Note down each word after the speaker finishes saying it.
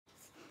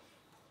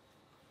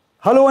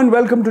Hello and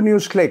welcome to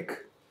news click.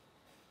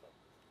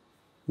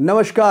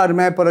 नमस्कार,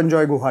 मैं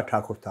परंजॉय गुहा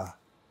ठाकुर था।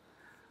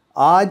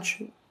 आज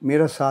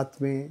मेरा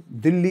साथ में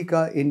दिल्ली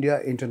का इंडिया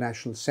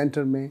इंटरनेशनल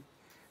सेंटर में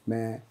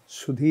मैं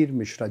सुधीर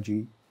मिश्रा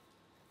जी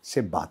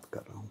से बात कर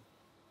रहा हूँ।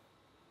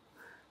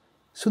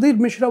 Sudhir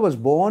Mishra was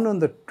born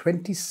on the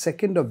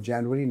 22nd of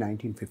January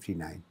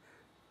 1959।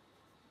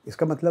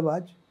 इसका मतलब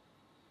आज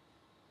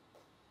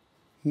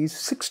he is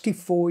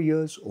 64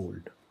 years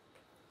old।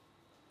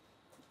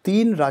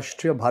 3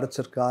 राष्ट्रीय भारत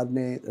सरकार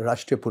ने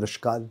राष्ट्रीय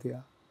पुरस्कार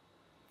दिया,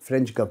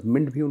 फ्रेंच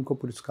गवर्नमेंट भी उनको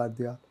पुरस्कार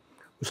दिया।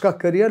 उसका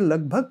करियर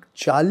लगभग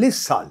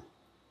 40 साल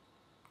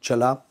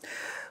चला।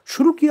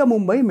 शुरू किया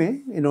मुंबई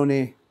में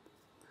इन्होंने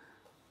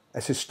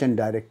assistant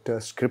director,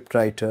 script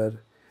writer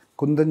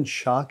Kundan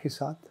Shah के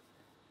साथ,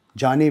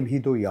 जाने भी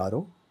दो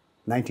यारो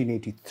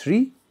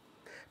 1983,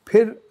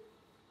 फिर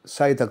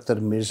सईद अख्तर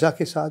मिर्ज़ा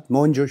के साथ,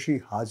 मोहन जोशी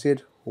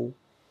हाजिर हो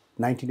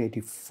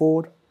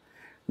 1984,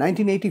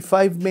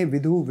 1985 में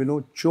विधु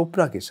विनोद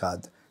चोपड़ा के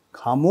साथ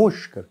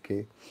खामोश करके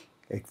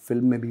एक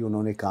फिल्म में भी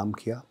उन्होंने काम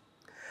किया।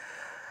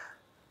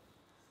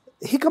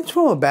 He comes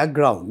from a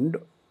background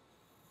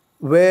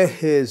where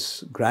his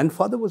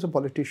grandfather was a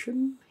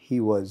politician. He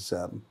was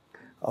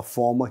a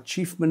former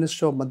chief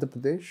minister of Madhya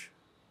Pradesh.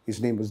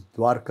 His name was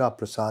Dwarka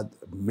Prasad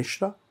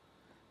Mishra.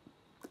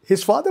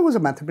 His father was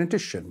a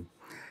mathematician.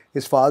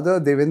 His father,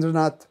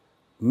 Devendranath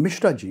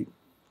Mishra ji,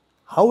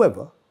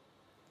 however,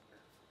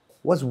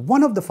 was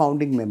one of the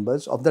founding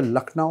members of the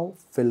Lucknow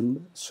Film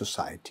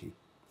Society.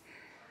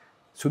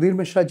 Sudhir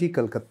Mishra ji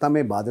Calcutta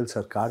में बादल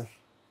सरकार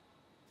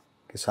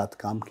के साथ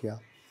काम किया।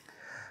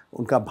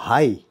 उनका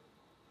भाई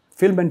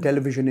film and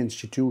television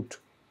institute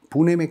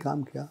Pune में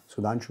काम किया,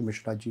 Sudhanshu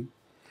Mishra ji.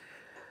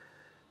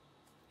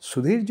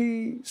 Sudhir ji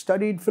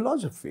studied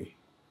philosophy.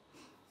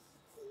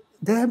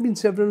 There have been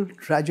several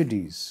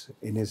tragedies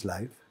in his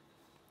life.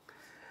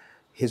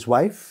 His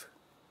wife,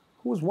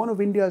 who was one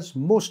of India's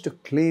most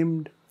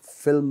acclaimed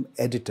film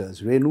editors,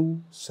 Renu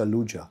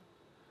Saluja,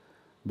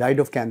 died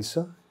of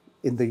cancer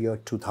in the year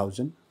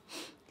 2000.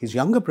 His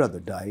younger brother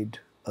died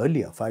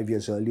earlier, 5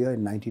 years earlier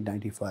in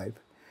 1995.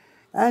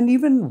 And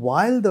even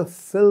while the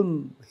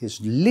film, his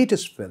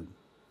latest film,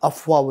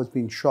 Afwaah, was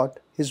being shot,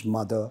 his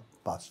mother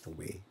passed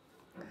away.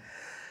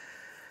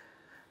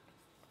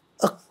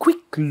 A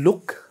quick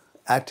look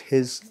at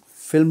his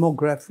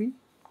filmography.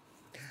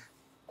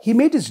 He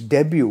made his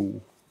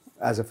debut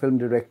as a film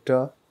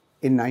director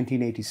in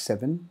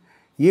 1987.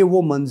 ये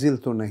वो मंजिल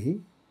तो नहीं,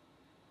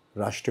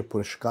 राष्ट्रीय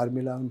पुरस्कार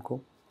मिला उनको।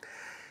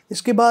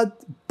 इसके बाद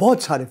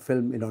बहुत सारे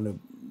फिल्म इन्होंने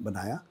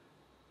बनाया।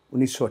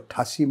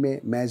 1988 में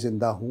मैं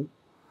ज़िंदा हूँ,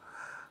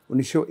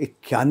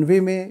 1991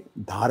 में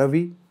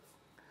धारावी,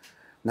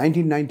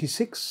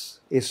 1996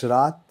 इस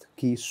रात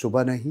की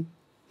सुबह नहीं,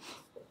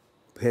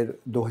 फिर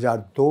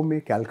 2002 में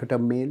कैलकाटा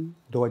मेल,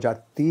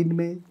 2003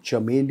 में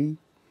चमेली,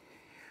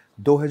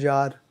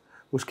 2000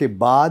 उसके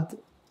बाद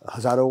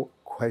हज़ारों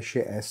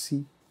ख्वाहिशें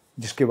ऐसी,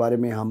 जिसके बारे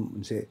में हम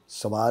उनसे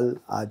सवाल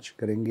आज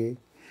करेंगे,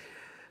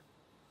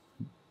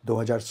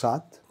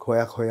 2007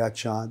 खोया खोया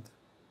चाँद,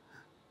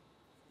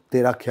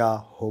 तेरा क्या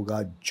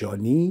होगा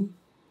जॉनी,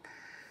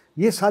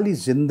 ये साली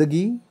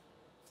ज़िंदगी,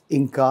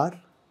 इंकार,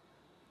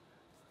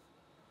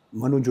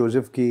 मनु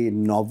जोसेफ की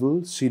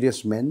नॉवल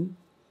सीरियस मैन,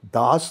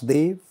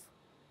 दासदेव,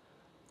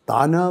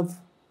 तानव।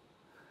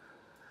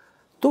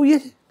 तो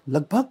ये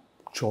लगभग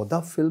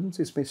 14 फिल्म्स,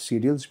 इसमें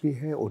सीरियल्स भी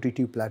हैं,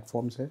 OTT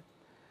प्लेटफॉर्म्स हैं,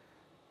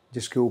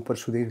 जिसके ऊपर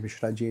सुधीर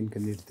मिश्रा जी इनका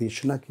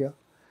निर्देशना किया।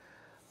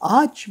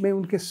 आज मैं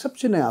उनके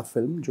सबसे नया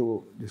फिल्म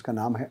जिसका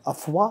नाम है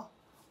अफवाह,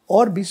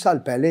 और 20 साल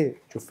पहले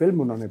जो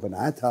फिल्म उन्होंने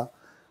बनाया था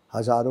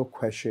हज़ारों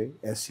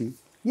ख्वाहिशें ऐसी,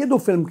 ये 2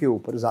 फिल्म के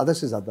ऊपर ज़्यादा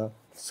से ज़्यादा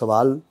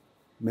सवाल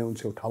मैं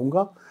उनसे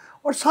उठाऊंगा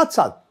और साथ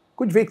साथ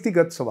कुछ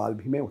व्यक्तिगत सवाल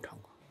भी मैं उठाऊंगा।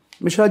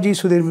 Mishra ji,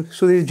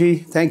 Sudhir ji,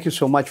 thank you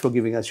so much for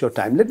giving us your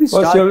time. Let me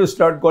start. First, you have to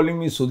start calling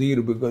me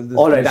Sudhir because this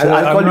all right,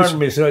 I'm not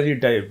Mishra ji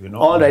type, you know.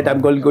 All right,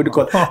 I'm going to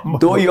call.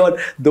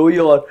 Though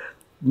your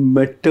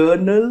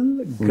maternal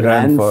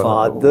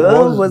grandfather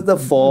was the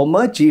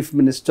former Chief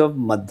Minister of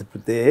Madhya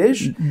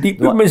Pradesh.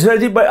 Deepak Mishra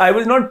ji, but I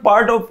was not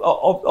part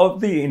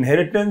of the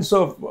inheritance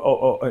of,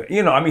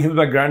 you know, I mean, he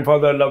was my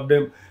grandfather. I loved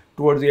him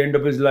towards the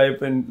end of his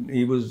life, and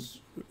he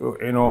was,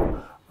 you know,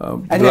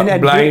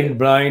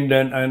 blind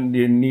and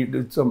he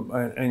needed some,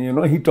 and you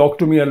know, he talked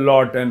to me a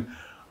lot, and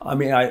I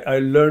mean, I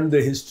learned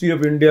the history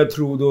of India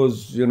through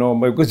those, you know,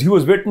 because he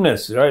was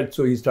witness, right?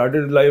 So he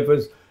started his life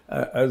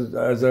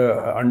as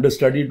a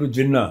understudy to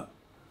Jinnah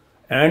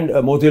and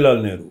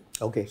Motilal Nehru.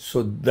 Okay.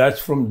 So that's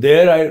from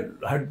there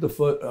I had the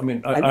first, I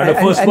mean, I had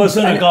a first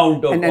person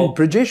account of... And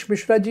Brajesh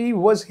Mishra ji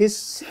was his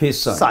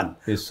son,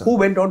 who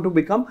went on to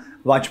become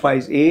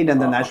Vajpayee's aide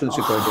and the National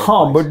Security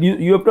Advisor. But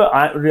you have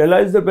to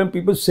realize that when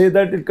people say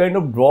that, it kind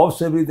of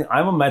dwarfs everything.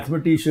 I'm a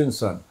mathematician's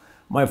son.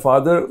 My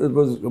father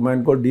was a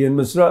man called D.N.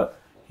 Mishra.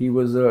 He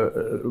was a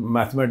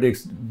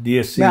mathematics,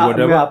 DSc,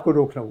 whatever. मैं आपको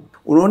रोक रहा हूँ।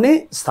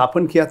 उन्होंने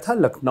स्थापन किया था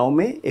लखनऊ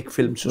में एक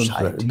फिल्म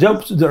सोसाइटी।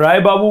 जब राय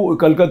बाबू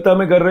कलकत्ता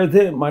में कर रहे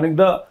थे,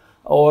 मानिकदा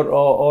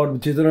और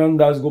चित्तरंजन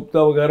दास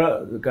गुप्ता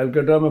वगैरह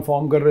कलकत्ता में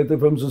फॉर्म कर रहे थे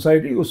फिल्म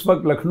सोसाइटी, उस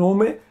वक्त लखनऊ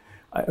में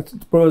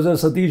प्रोफेसर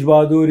सतीश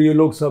बहादुर, ये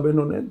लोग सब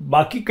इन्होंने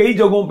बाकी कई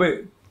जगहों पे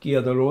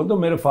किया था लोगों। तो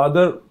मेरे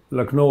फादर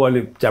लखनऊ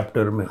वाले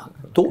चैप्टर में।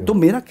 तो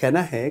मेरा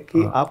कहना है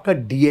कि आपका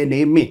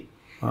डीएनए में,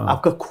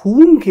 आपका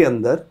खून के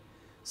अंदर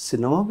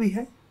सिनेमा भी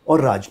है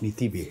और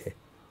राजनीति भी है।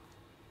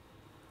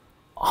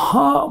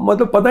 हाँ,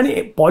 मतलब पता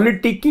नहीं,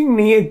 पॉलिटिकिंग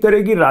नहीं, एक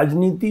तरह की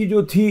राजनीति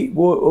जो थी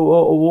वो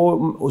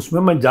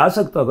उसमें मैं जा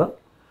सकता था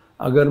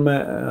अगर मैं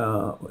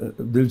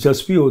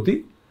दिलचस्पी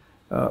होती।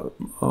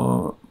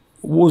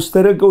 वो उस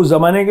तरह के उस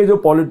ज़माने के जो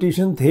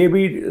पॉलिटिशियन थे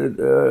भी,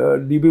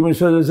 डीपी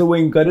मिश्रा जैसे, वो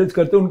इंकरेज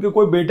करते। उनके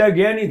कोई बेटा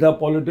गया नहीं था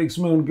पॉलिटिक्स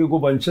में, उनके कोई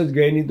वंशज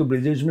गए नहीं। तो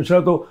ब्रिजेश मिश्रा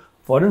तो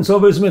फॉरेन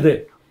सर्विस में थे,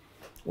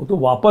 वो तो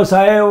वापस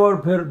आए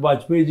और फिर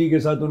वाजपेयी जी के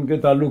साथ उनके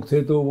ताल्लुक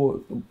थे। तो वो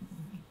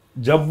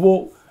जब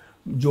वो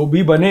जो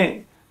भी बने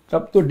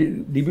तब तो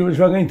डीपी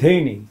मिश्रा कहीं थे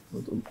ही नहीं,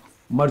 वो तो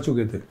मर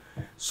चुके थे।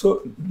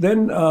 So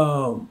then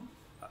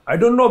I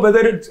don't know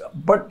whether it's,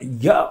 but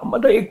या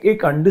मतलब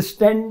एक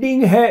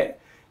अंडरस्टैंडिंग है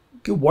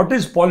कि व्हाट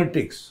इज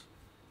पॉलिटिक्स,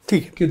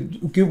 ठीक है,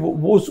 कि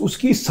वो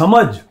उसकी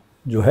समझ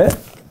जो है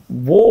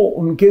वो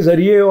उनके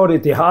जरिए, और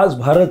इतिहास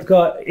भारत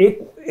का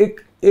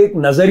एक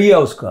नजरिया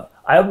उसका।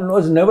 I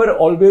was never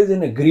always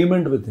in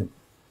agreement with him,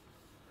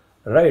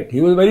 right?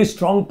 He was very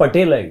strong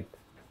Patelite.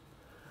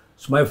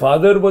 So my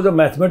father was a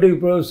mathematics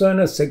professor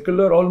and a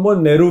secular,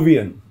 almost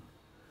Nehruvian.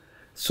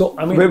 So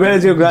I mean,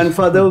 whereas your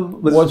grandfather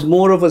was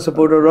more of a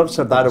supporter of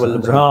Sardar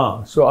Vallabhbhai.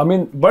 हाँ, so I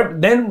mean, but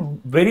then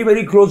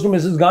very close to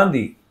Mrs.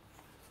 Gandhi.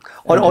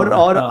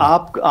 और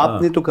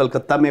आपने तो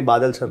कलकत्ता में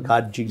बादल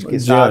सरकार जी के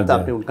साथ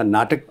आपने उनका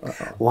नाटक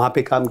वहाँ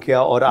पे काम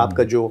किया, और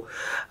आपका जो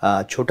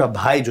छोटा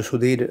भाई जो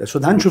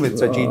सुधांशु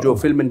मिश्रा जी, जो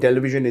film and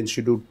television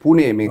institute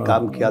Pune में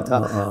काम किया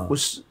था,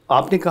 उस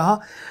आपने कहा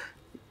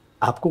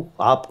आपको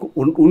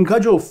उनका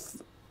जो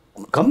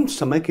कम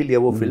समय के लिए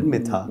वो फिल्म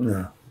में था,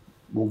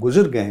 वो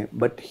गुजर गए,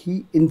 but he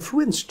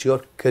influenced your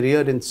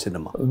career in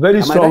cinema.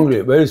 Very strongly,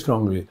 very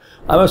strongly.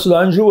 I mean,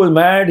 Sudhanshu was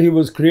mad, he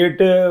was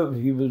creative,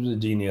 he was a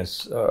genius.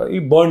 He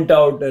burnt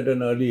out at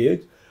an early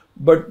age,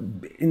 but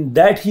in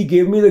that he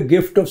gave me the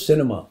gift of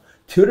cinema.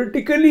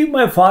 Theoretically,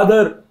 my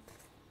father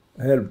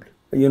helped,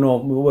 you know,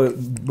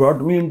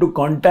 brought me into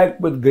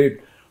contact with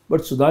great,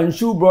 but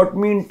Sudhanshu brought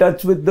me in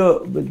touch with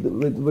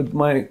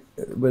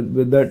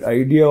that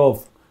idea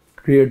of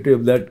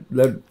creative,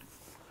 that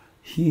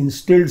he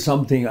instilled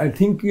something. I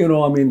think, you know,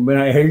 I mean, when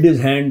I held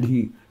his hand, he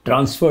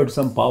transferred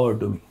some power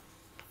to me.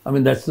 I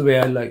mean, that's the way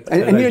I like.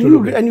 And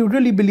you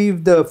really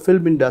believe the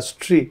film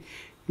industry,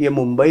 ये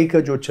मुंबई का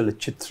जो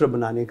चलचित्र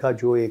बनाने का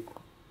जो एक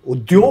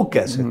उद्योग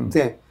कह सकते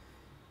हैं,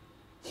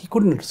 he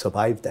couldn't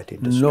survive that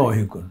industry. No,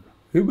 he couldn't.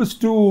 He was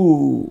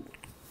too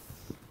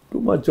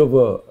much of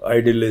a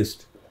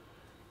idealist.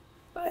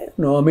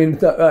 No, I mean,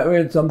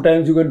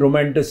 sometimes you can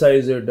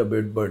romanticize it a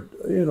bit, but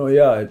you know,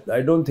 yeah,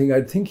 I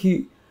think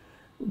he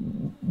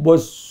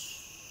was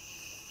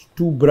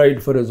too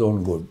bright for his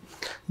own good.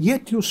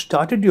 Yet you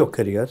started your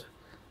career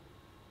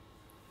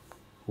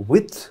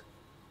with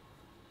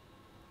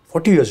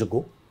 40 years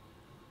ago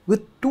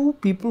with two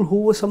people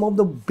who were some of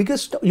the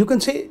biggest, you can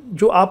say,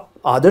 जो आप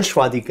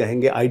आदर्शवादी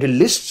कहेंगे,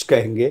 idealists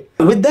कहेंगे,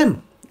 with them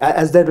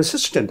as their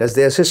assistant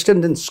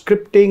in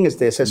scripting, as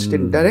their assistant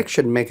in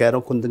direction. मैं कह रहा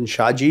हूँ कुंदन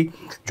शाह जी,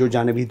 जो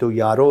जाने भी तो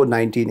यारो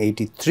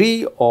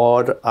 1983,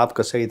 और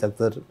आपका सईद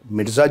अख्तर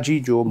मिर्जा जी,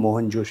 जो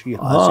Mohan Joshi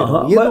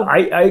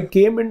Hasir. I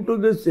came into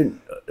this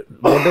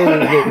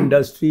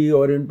industry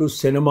or into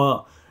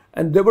cinema,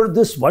 and there were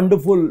this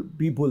wonderful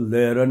people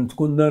there, and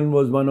Kundan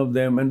was one of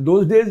them. And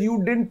those days we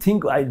didn't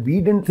think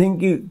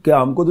कि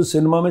हमको तो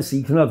सिनेमा में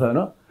सीखना था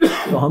ना,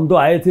 तो हम तो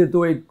आए थे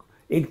तो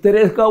एक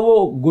तरह का वो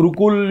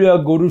गुरुकुल या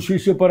गुरु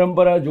शिष्य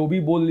परंपरा जो भी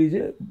बोल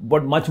लीजिए,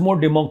 but much more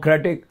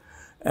democratic.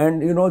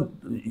 And you know,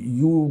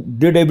 you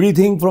did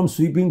everything from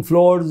sweeping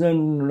floors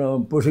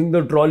and pushing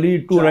the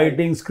trolley to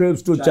writing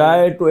scripts to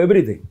chai to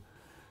everything.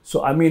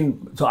 So I mean,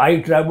 I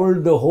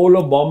traveled the whole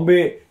of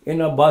Bombay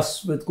in a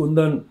bus with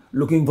Kundan,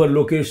 looking for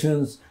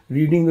locations,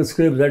 reading the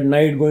scripts at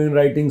night, going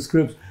writing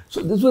scripts. So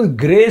this was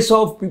grace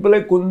of people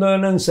like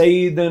Kundan and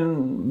Saeed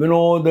and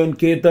Vinod and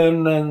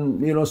Ketan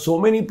and, you know, so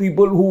many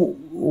people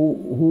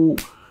who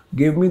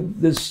gave me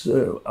this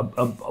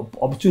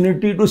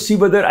opportunity to see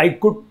whether I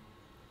could,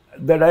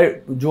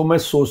 जो मैं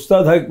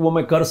सोचता था वो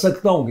मैं कर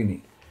सकता हूँ कि नहीं.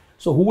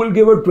 So who will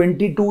give a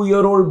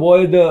 22-year-old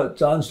boy the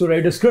chance to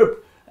write a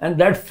script? And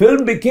that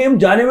film became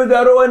Jaane Mein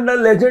Pyaro and a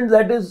legend.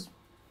 That is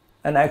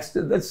an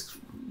accident. That's,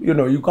 you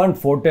know, you can't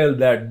foretell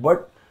that.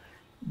 But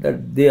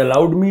that they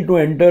allowed me to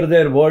enter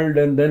their world,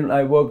 and then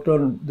I worked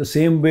on the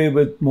same way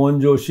with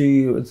Mohan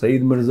Joshi, with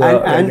Saeed Mirza,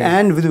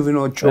 and with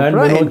Vinod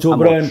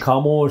Chopra and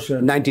Khamosh.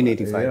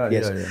 1985,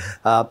 yes.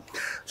 Yeah.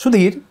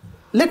 Sudhir,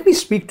 let me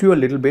speak to you a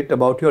little bit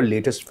about your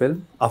latest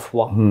film,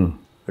 Afwaah,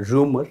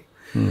 Rumor,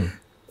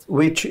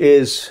 which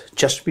is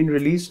just been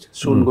released,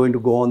 soon going to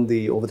go on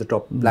the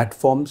over-the-top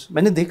platforms.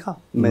 मैंने देखा,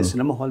 मैं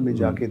cinema hall में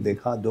जाके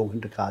देखा 2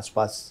 घंटे के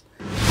आसपास.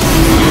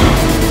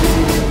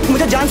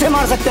 मुझे जान से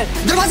मार सकते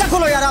हैं. दरवाजा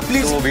खोलो यार आप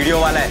प्लीज. वो वीडियो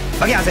वाला है.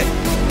 भाग यहाँ से.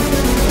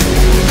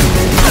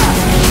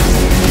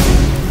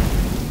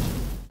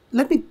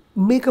 Let me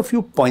make a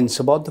few points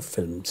about the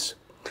films.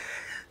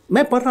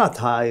 मैं पढ़ रहा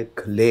था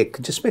एक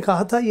लेख जिसमें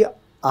कहा था ये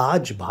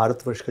आज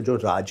भारतवर्ष का जो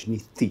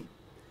राजनीति,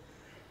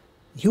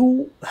 you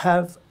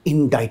have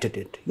indicted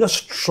it. You are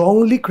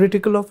strongly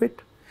critical of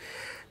it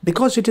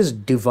because it is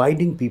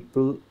dividing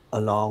people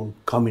along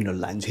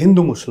communal lines.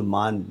 Hindu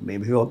मुसलमान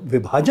में भी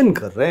विभाजन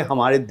कर रहे हैं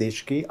हमारे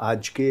देश की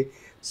आज के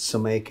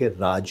समय के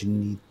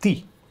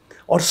राजनीति।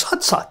 और साथ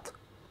साथ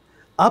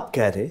आप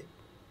कह रहे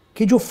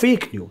कि जो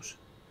फेक न्यूज़,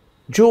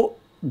 जो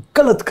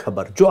गलत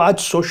खबर, जो आज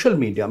सोशल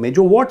मीडिया में,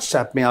 जो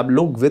व्हाट्सएप में आप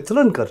लोग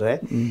वितरण कर रहे हैं,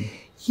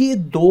 ये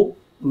दो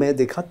मैं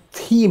देखा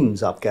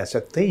थीम्स आप कह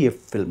सकते हैं ये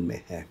फिल्म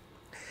में है।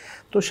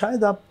 तो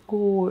शायद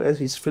आपको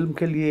इस फिल्म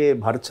के लिए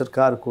भारत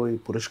सरकार कोई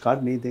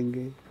पुरस्कार नहीं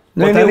देंगे?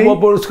 नहीं, वो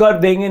पुरस्कार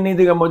देंगे नहीं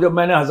देगा। मुझे,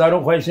 मैंने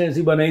हज़ारों ख्वाहिशें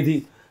ऐसी बनाई थी,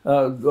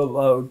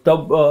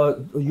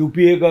 तब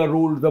यूपीए का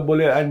रूल, तब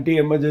बोले एंटी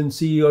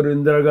इमरजेंसी और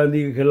इंदिरा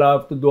गांधी के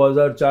खिलाफ, तो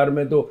 2004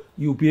 में तो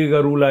यूपीए का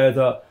रूल आया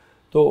था।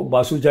 तो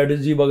बासु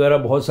चैटर्जी वगैरह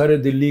बहुत सारे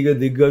दिल्ली के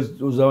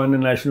दिग्गज उस जमाने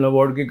नेशनल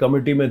अवार्ड की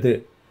कमेटी में थे,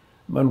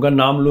 मैं उनका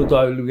नाम लूँ तो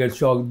I will get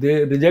shock,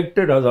 they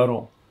rejected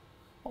हज़ारों।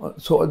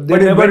 So they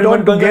never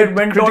went on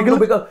to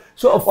become.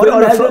 So a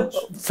film has a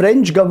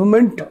French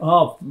government.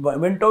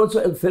 Went on.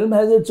 So a film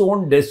has its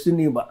own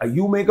destiny.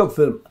 You make a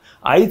film.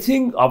 I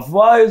think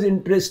Afwaah is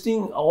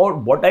interesting. Or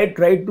what I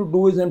tried to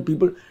do is, and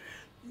people,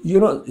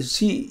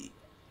 see,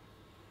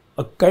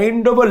 a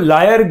kind of a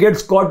liar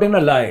gets caught in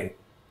a lie.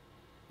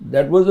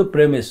 That was the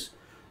premise.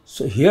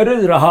 So here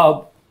is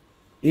Rahab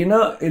in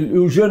a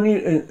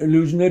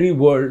illusionary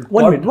world.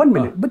 One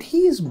minute. But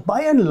he is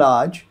by and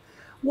large,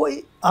 वो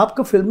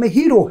आपका film में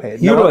hero है।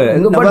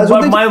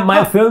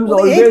 My films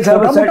always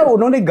have a set.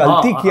 उन्होंने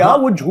गलती किया,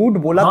 वो झूठ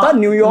बोला था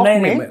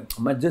न्यूयॉर्क में।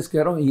 मैं just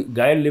कह रहा हूँ,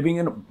 guy living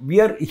in,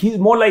 he's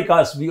more like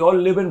us. We all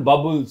live in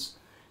bubbles,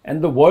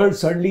 and the world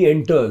suddenly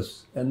enters,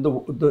 and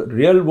the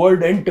real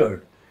world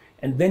entered,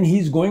 and then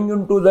he's going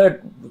into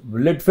that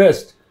lit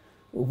fest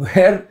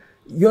where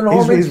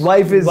his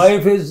wife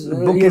is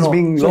book is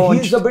being launched. So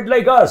he's a bit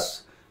like us.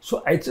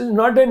 So it's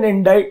not an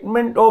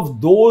indictment of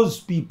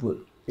those people.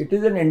 It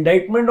is an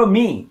indictment of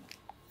me.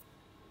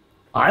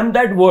 I'm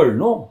that world,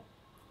 no?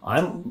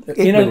 I'm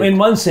in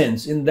one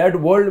sense in that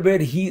world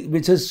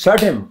which has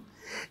shut him.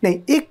 नहीं,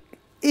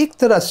 एक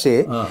तरह से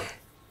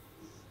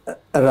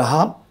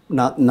रहा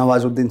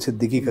नवाजुद्दीन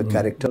सिद्दीकी का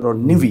character और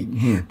निवी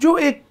जो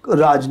एक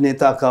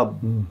राजनेता का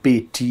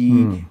बेटी,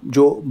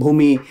 जो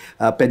भूमि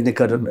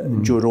पेडनेकर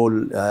जो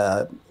रोल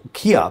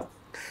किया,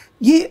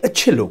 ये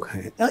अच्छे लोग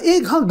हैं।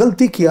 एक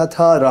गलती किया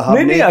था रहा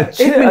ने, हम भी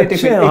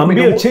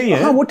अच्छे ही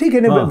हैं। वो ठीक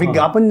है ना,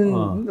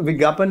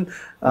 विज्ञापन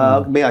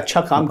में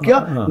अच्छा काम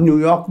किया।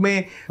 न्यूयॉर्क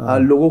में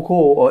लोगों को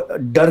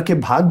डर के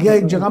भाग गया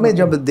एक जगह में,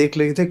 जब देख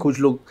रहे थे कुछ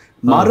लोग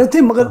मार रहे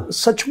थे, मगर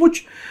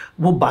सचमुच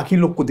वो बाकी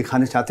लोग को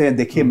दिखाने चाहते हैं,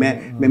 देखिए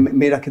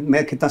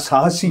मैं कितना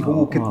साहसी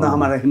हूँ, कितना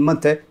हमारा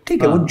हिम्मत है।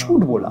 ठीक है, वो झूठ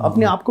बोला,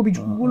 अपने आप को भी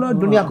झूठ बोला,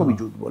 दुनिया को भी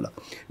झूठ बोला।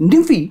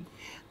 निवी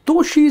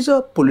तो she is a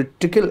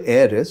political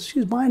hairs, she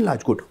is by and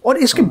large good. और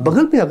इसके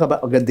बगल में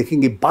अगर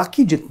देखेंगे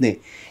बाकी जितने,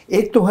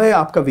 एक तो है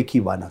आपका विकी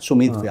वाना,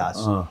 सुमित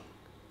व्यास,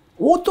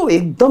 वो तो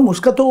एकदम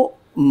उसका तो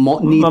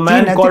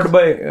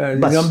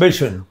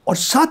ambition. और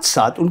साथ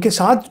साथ उनके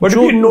साथ but if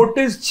you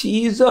notice, she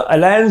is a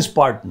alliance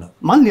partner,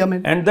 मान लिया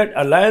मैंने, and that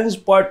alliance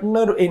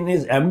partner in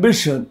his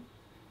ambition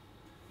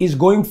is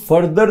going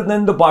further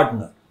than the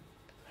partner,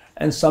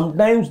 and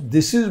sometimes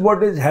this is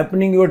what is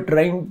happening. You are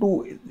trying to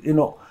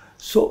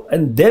so,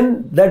 and then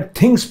that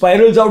thing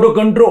spirals out of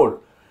control.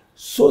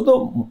 So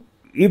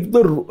if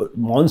the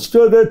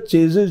monster that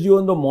chases you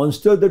and the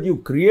monster that you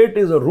create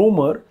is a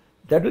rumor,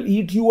 that will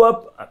eat you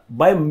up.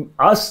 By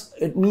us,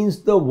 it means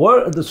the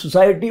world, the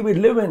society we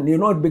live in.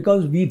 It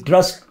becomes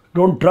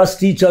don't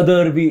trust each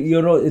other.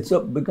 It's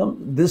become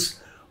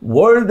this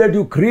world that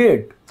you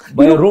create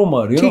by a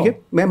rumor. ठीक है,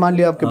 मैं मान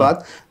लिया आपकी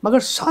बात, मगर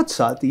साथ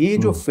साथ ये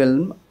जो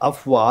फिल्म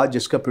अफवाह,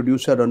 जिसका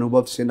प्रोड्यूसर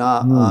अनुभव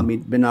सिन्हा,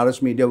 बनारस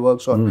मीडिया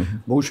वर्क्स और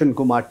भूषण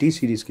कुमार टी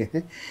सीरीज के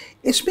हैं,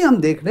 इसमें हम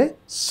देख रहे हैं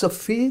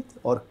सफेद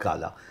और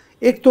काला।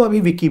 एक तो अभी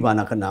विकी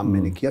वाना का नाम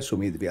मैंने किया,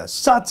 सुमित व्यास,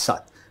 साथ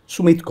साथ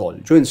सुमित कौल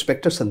जो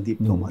इंस्पेक्टर संदीप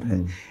तोमर है,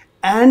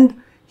 and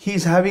he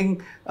is having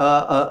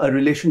a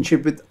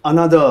relationship with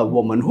another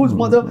woman whose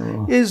mother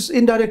is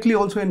indirectly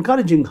also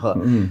encouraging her.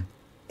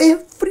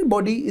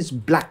 Everybody is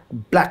black.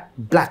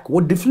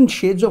 वो different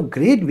shades of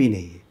grey भी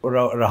नहीं है।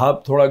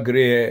 राहब थोड़ा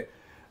ग्रे है,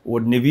 वो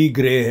निवी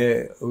ग्रे है।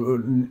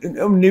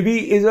 निवी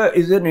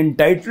is an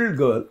entitled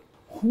girl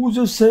who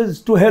just says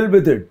to hell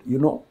with it,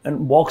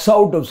 and walks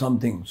out of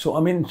something. So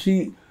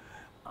she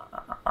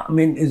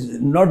is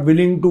not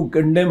willing to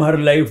condemn her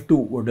life to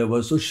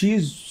whatever. So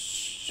she's,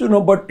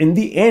 but in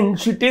the end,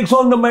 she takes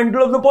on the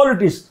mantle of the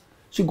politics.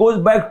 She goes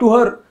back to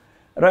her,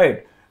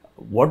 right?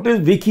 What is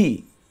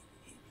Vicky?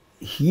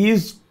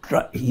 He's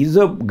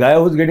a guy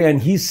who's getting,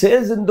 and he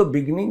says in the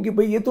beginning कि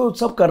भाई ये तो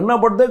सब करना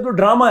पड़ता है, तो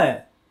drama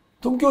है,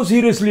 तुम क्यों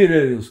सीरियसली ले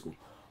रहे हो उसको?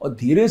 और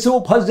धीरे से वो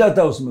फंस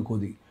जाता है उसमें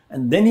खुद ही,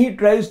 and then he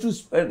tries to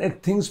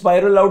things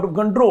spiral out of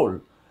control,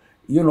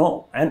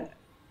 and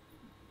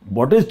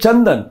what is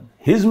Chandan?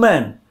 His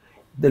man,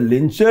 the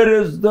lyncher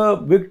is the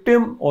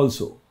victim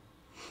also,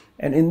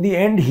 and in the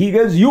end he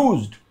gets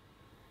used,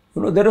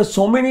 You know, there are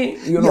so many,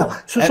 you know,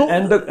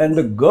 Yeah. and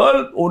the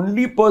girl,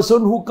 only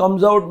person who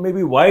comes out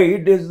maybe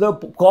white is the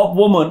cop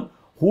woman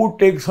who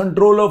takes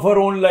control of her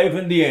own life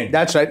in the end.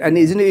 That's right. And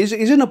is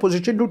in a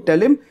position to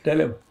tell him,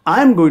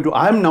 I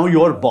am now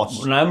your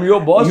boss. I'm your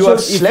boss. You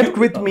have slept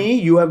with me.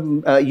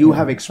 You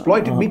have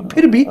exploited me.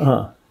 फिर भी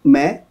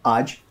मैं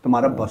आज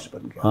तुम्हारा boss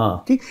बन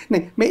गया. ठीक?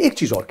 नहीं, मैं एक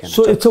चीज और कहना.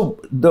 So it's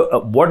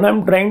what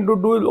I'm trying to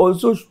do is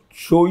also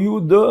show you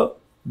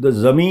the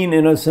zameen,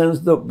 in a sense,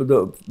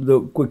 the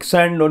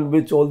quicksand on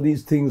which all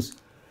these things,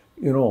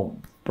 you know,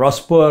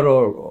 prosper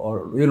or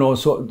you know.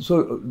 So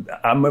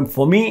I mean,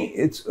 for me,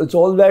 it's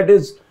all that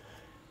is,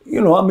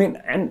 you know. I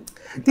mean, and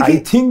I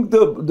think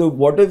the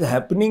what is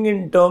happening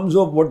in terms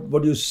of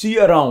what you see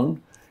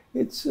around.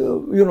 It's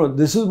you know,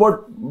 this is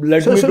what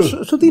led me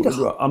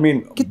to. I mean,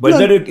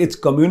 whether it's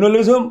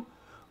communalism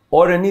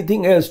or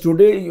anything else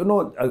today, you know,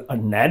 a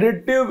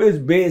narrative is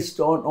based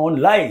on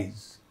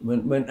lies.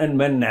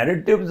 When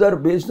narratives are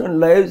based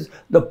on lies,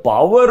 the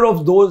power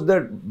of those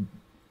that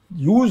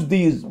use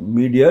these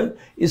media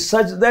is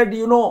such that,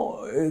 you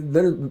know,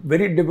 it's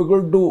very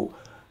difficult to,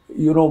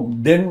 you know,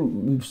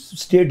 then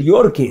state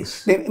your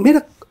case.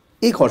 मेरा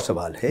एक और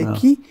सवाल है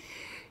कि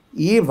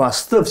ये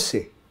वास्तव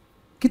से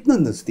कितना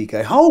नजदीक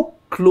है? How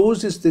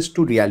close is this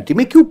to reality?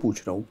 मैं क्यों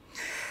पूछ रहा हूँ?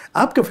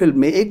 आपका फिल्म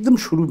में एकदम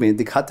शुरू में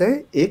दिखाता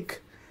है एक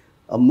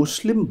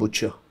मुस्लिम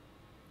बुचर,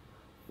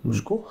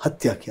 उसको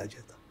हत्या किया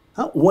जाता है.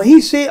 हाँ, वहीं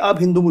से अब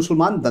हिंदू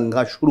मुसलमान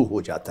दंगा शुरू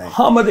हो जाता है.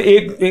 हाँ, मतलब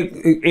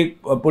एक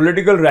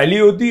पॉलिटिकल रैली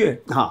होती है.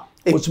 हाँ,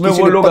 उसमें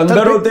वो लोग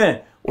अंदर होते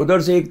हैं,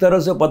 उधर से एक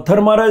तरफ से पत्थर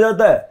मारा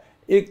जाता है,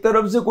 एक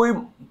तरफ से कोई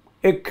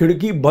एक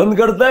खिड़की बंद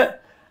करता है.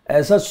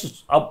 ऐसा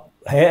अब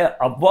है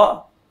अफवाह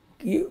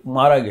कि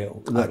मारा गया,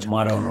 उधर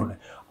मारा उन्होंने.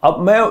 अब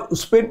मैं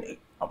उस पर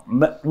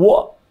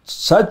वो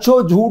सच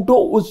हो झूठ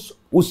हो,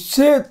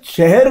 उससे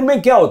शहर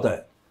में क्या होता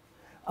है,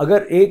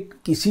 अगर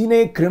किसी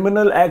ने एक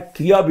क्रिमिनल एक्ट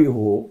किया भी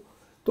हो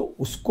तो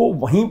उसको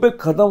वहीं पे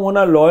खत्म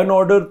होना, लॉ एंड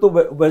ऑर्डर तो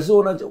वैसे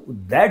होना चाहिए.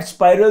 That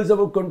spirals out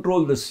of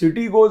control, the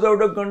city goes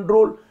out of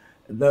control,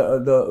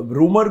 the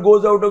rumor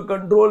goes out of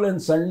control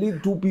and suddenly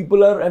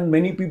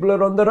many people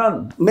are on the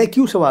run. मैं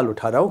क्यों सवाल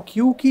उठा रहा हूँ?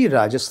 क्योंकि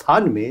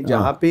राजस्थान में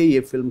जहाँ पे ये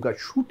फिल्म का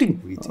शूटिंग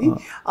हुई थी,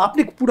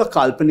 आपने पूरा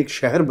काल्पनिक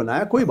शहर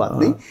बनाया, कोई बात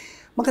नहीं,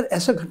 मगर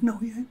ऐसा घटना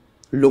हुई है,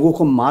 लोगों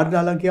को मार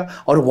डाला गया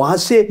और वहाँ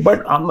से.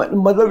 बट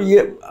मतलब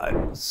ये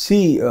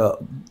see,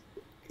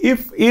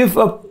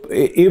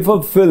 if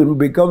a film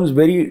becomes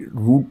very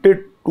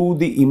rooted to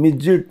the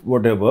immediate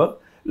whatever,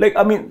 like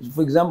I mean,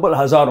 for example,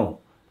 Hazaaron.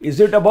 Is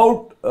it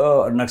about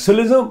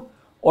Naxalism,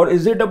 or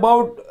is it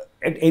about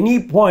at any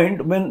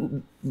point when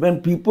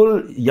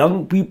young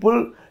people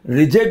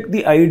reject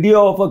the idea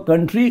of a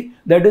country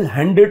that is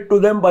handed to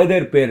them by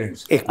their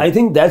parents? I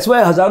think that's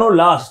why Hazaaron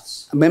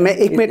lasts.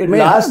 It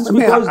lasts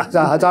because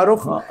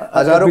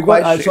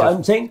Hazaaron. So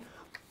I'm saying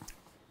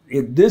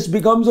this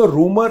becomes a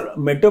rumor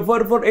metaphor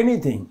for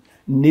anything.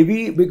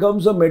 Nivi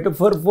becomes a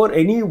metaphor for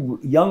any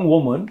young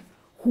woman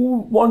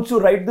who wants to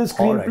write the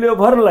screenplay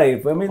of her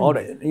life. I mean,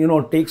 you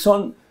know, takes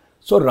on.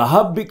 So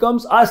Rahab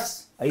becomes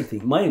us. I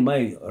think my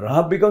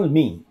Rahab becomes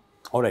me.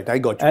 All right, I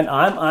got you. And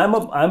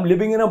I'm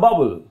living in a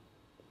bubble.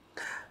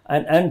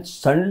 And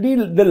suddenly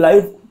the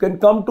life can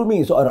come to me.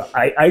 So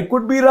I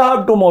could be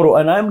Rahab tomorrow,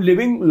 and I'm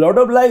living a lot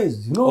of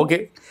lies. You know. Okay.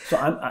 So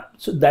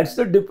so that's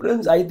the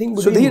difference, I think,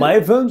 between my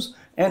films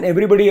and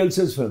everybody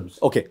else's films.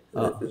 Okay.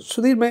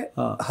 Sudhir, मैं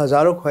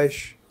हजारों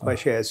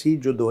ख्वाहिशें ऐसी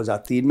जो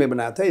 2003 में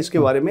बनाया था, इसके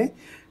बारे में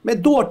मैं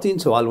 2 और 3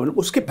 सवाल होने,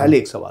 उसके पहले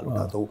एक सवाल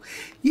उठाता हूँ.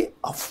 ये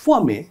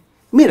अफवाह में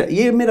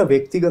मेरा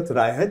व्यक्तिगत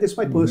राय है, दिस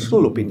माय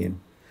पर्सनल ओपिनियन.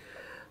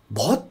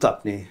 बहुत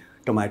आपने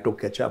टोमेटो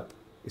केचप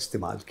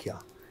इस्तेमाल किया,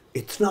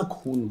 इतना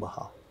खून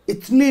बहा,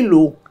 इतने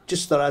लोग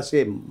जिस तरह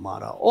से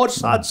मारा, और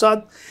साथ साथ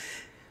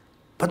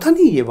पता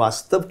नहीं ये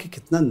वास्तव के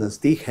कितना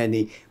नज़दीक है.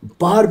 नहीं,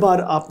 बार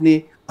बार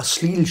आपने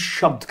अश्लील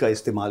शब्द का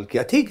इस्तेमाल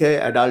किया. ठीक है,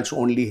 एडल्ट्स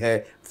ओनली है,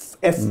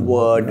 एफ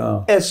वर्ड,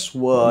 एस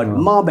वर्ड,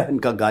 माँ बहन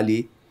का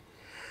गाली.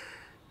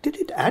 Did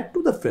it add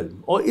to the film,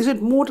 or is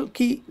it more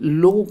कि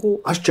लोगों को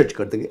आश्चर्य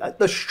कर देंगे,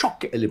 the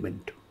shock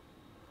element?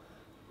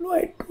 No,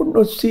 I don't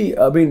know. See,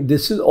 I mean,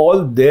 this is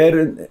all there.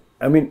 And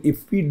I mean,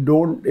 if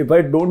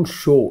I don't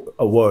show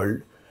a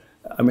world,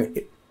 I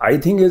mean, I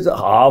think it's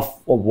half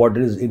of what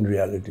is in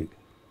reality.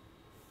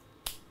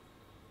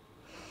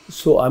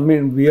 So, I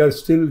mean, we are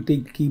still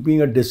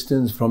keeping a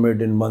distance from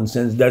it in one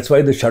sense. That's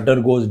why the shutter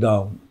goes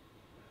down.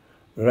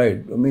 Right.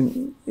 I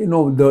mean, you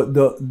know,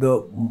 the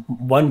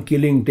one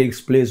killing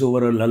takes place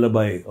over a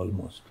lullaby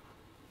almost.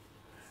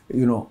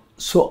 You know,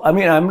 so I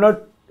mean, I'm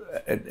not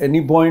at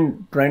any point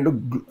trying to.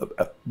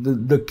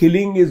 The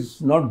killing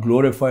is not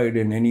glorified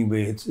in any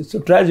way. It's a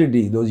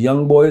tragedy. Those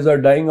young boys are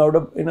dying out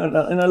of in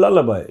a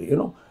lullaby. You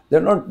know,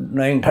 they're not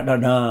dying ta ta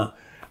ta.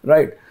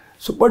 Right.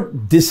 So, but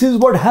this is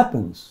what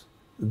happens.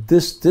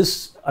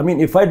 This. I mean,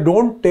 if I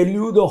don't tell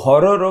you the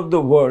horror of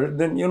the world,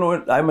 then you know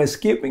I'm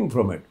escaping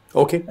from it.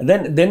 Okay. And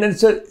then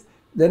it's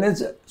then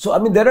it's, so I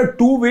mean there are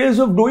two ways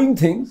of doing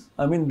things.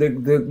 I mean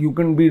you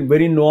can be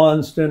very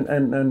nuanced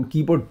and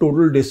keep a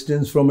total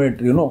distance from it,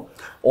 you know,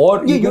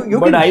 or you can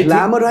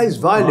glamorize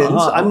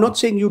violence. I'm not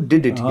saying you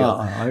did it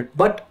here,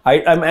 but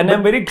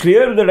I'm very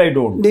clear that I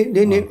don't.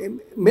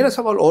 मेरा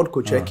सवाल और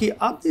कुछ है कि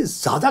आपने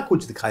ज़्यादा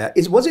कुछ दिखाया.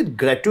 Was it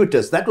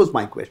gratuitous? That was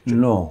my question.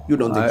 No, you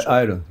don't think so?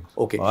 I don't think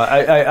so. Okay.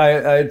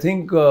 I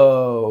think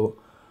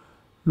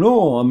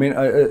no. I mean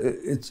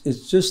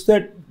it's just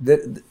that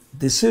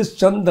this is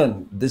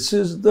Chandan. This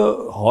is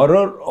the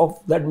horror of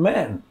that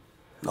man.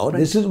 All right.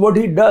 This is what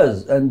he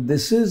does, and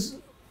this is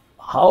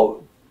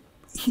how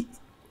he.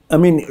 I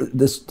mean,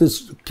 this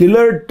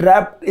killer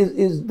trap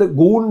is the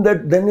goon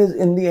that then is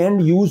in the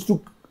end used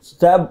to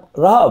stab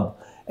Rahab.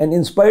 And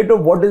in spite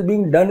of what is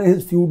being done,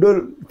 his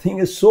feudal thing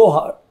is so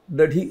hard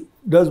that he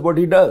does what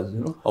he does. You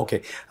know.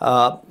 Okay.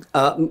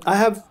 I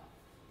have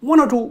one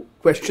or two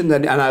questions,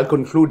 and I'll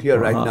conclude here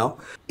right now.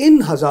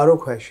 In Hazaaron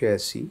Khwaishein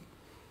Aisi,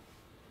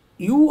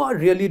 you are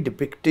really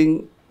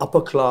depicting upper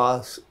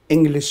class,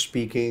 English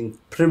speaking,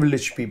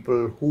 privileged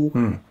people who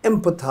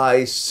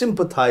empathize,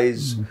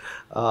 sympathize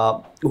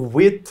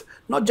with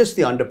not just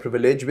the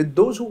underprivileged, with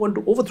those who want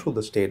to overthrow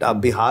the state. आप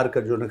बिहार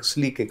का जो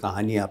नक्सली की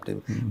कहानी आपने,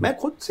 मैं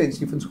खुद Saint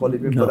Stephen's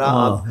college में पढ़ा,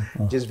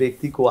 आप जिस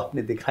व्यक्ति को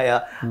आपने दिखाया,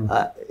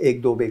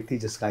 एक दो व्यक्ति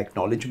जिसका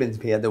एक्नॉलेजमेंट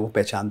भी है, वो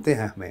पहचानते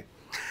हैं हमें.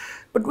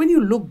 But when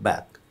you look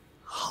back,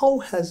 how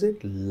has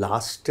it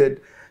lasted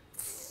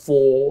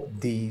for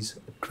these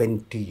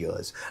 20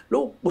 years?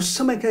 लोग उस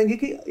समय कहेंगे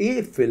कि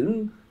ये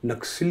फिल्म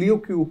नक्सलियों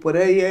के ऊपर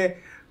है, ये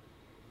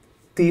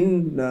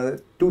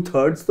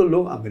 2/3 तो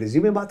लोग अंग्रेजी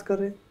में बात कर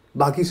रहे हैं,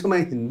 बाकी समय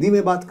हिंदी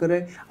में बात कर रहे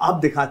हैं. आप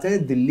दिखाते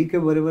हैं दिल्ली के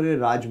बड़े बड़े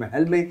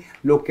राजमहल में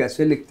लोग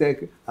कैसे लिखते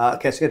हैं,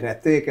 कैसे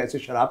रहते हैं, कैसे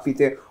शराब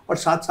पीते हैं, और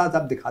साथ साथ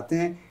आप दिखाते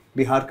हैं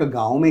बिहार का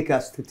गांव में क्या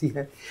स्थिति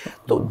है.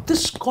 तो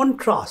this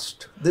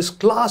contrast, this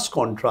class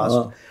contrast,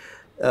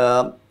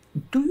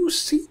 do you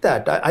see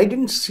that? I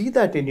didn't see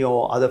that in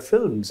your other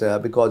films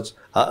because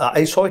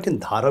I saw it in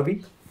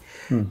Dharavi,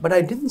 but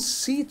I didn't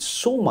see it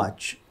so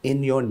much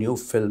in your new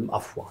film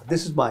Afwaah.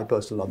 This is my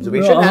personal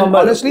observation, and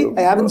honestly,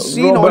 I haven't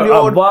seen all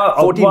your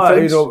 14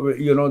 films.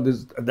 You know,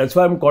 that's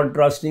why I'm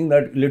contrasting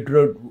that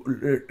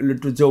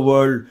literature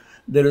world.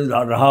 There is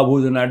Rahab,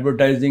 who's an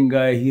advertising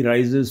guy. He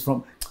rises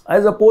from,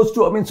 as opposed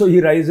to, I mean, so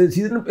he rises.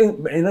 He's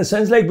in a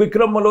sense like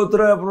Vikram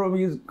Malhotra.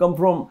 He's come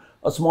from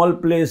a small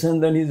place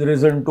and then he's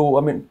risen to,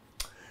 I mean,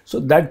 so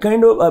that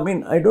kind of, I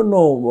mean, I don't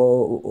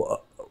know.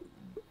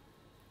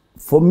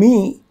 For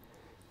me,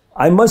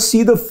 I must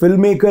see the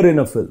filmmaker in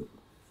a film.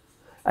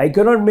 I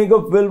cannot make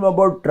a film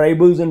about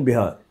tribals in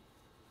Bihar.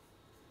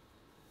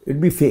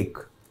 It'd be fake.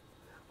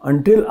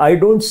 Until I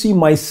don't see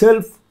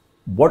myself,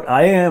 what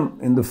I am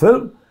in the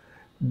film,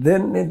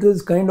 then it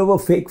is kind of a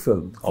fake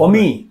film. For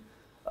me,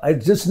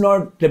 it's just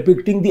not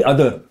depicting the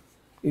other.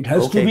 It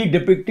has to be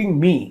depicting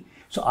me.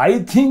 So I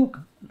think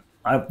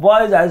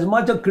Afwaah is as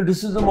much a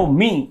criticism of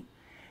me,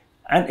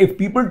 and if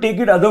people take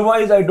it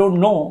otherwise, I don't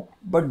know,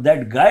 but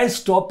that guy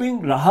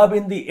stopping Rahab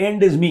in the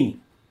end is me.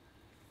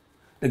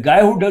 The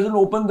guy who doesn't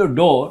open the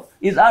door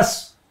is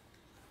us,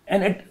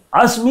 and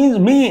us means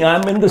me.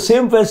 I'm in the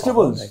same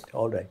festivals.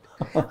 All right.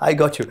 I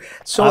got you.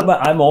 So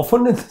I'm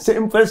often in the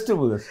same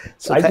festivals.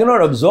 So I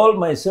cannot absolve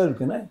myself,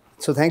 can I?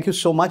 So thank you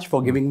so much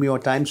for giving me your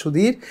time,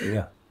 Sudhir.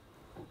 Yeah.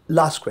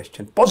 Last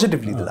question,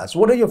 positively the last.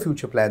 What are your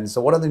future plans?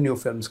 What are the new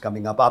films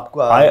coming up?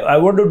 I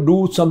want to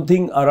do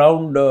something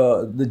around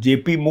the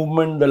JP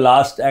movement, the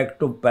last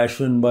act of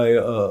passion by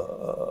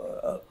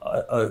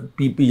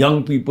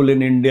young people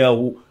in India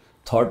who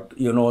thought,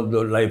 you know,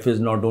 the life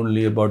is not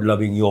only about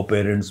loving your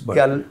parents, but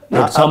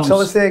some.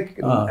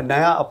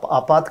 नया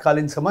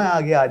आपातकालीन समय आ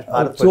गया आज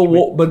Bharat So,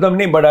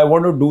 but I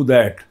want to do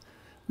that.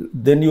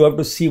 Then you have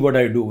to see what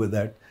I do with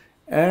that.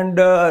 And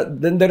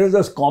then there is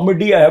a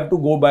comedy I have to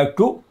go back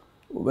to,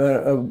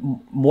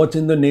 much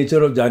in the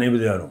nature of Jaane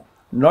Bidiyaro.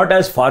 Not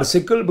as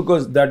farcical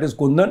because that is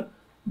Kundan,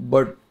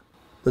 but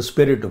the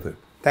spirit of it.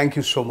 Thank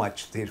you so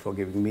much, Sudhir, for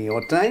giving me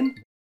your time.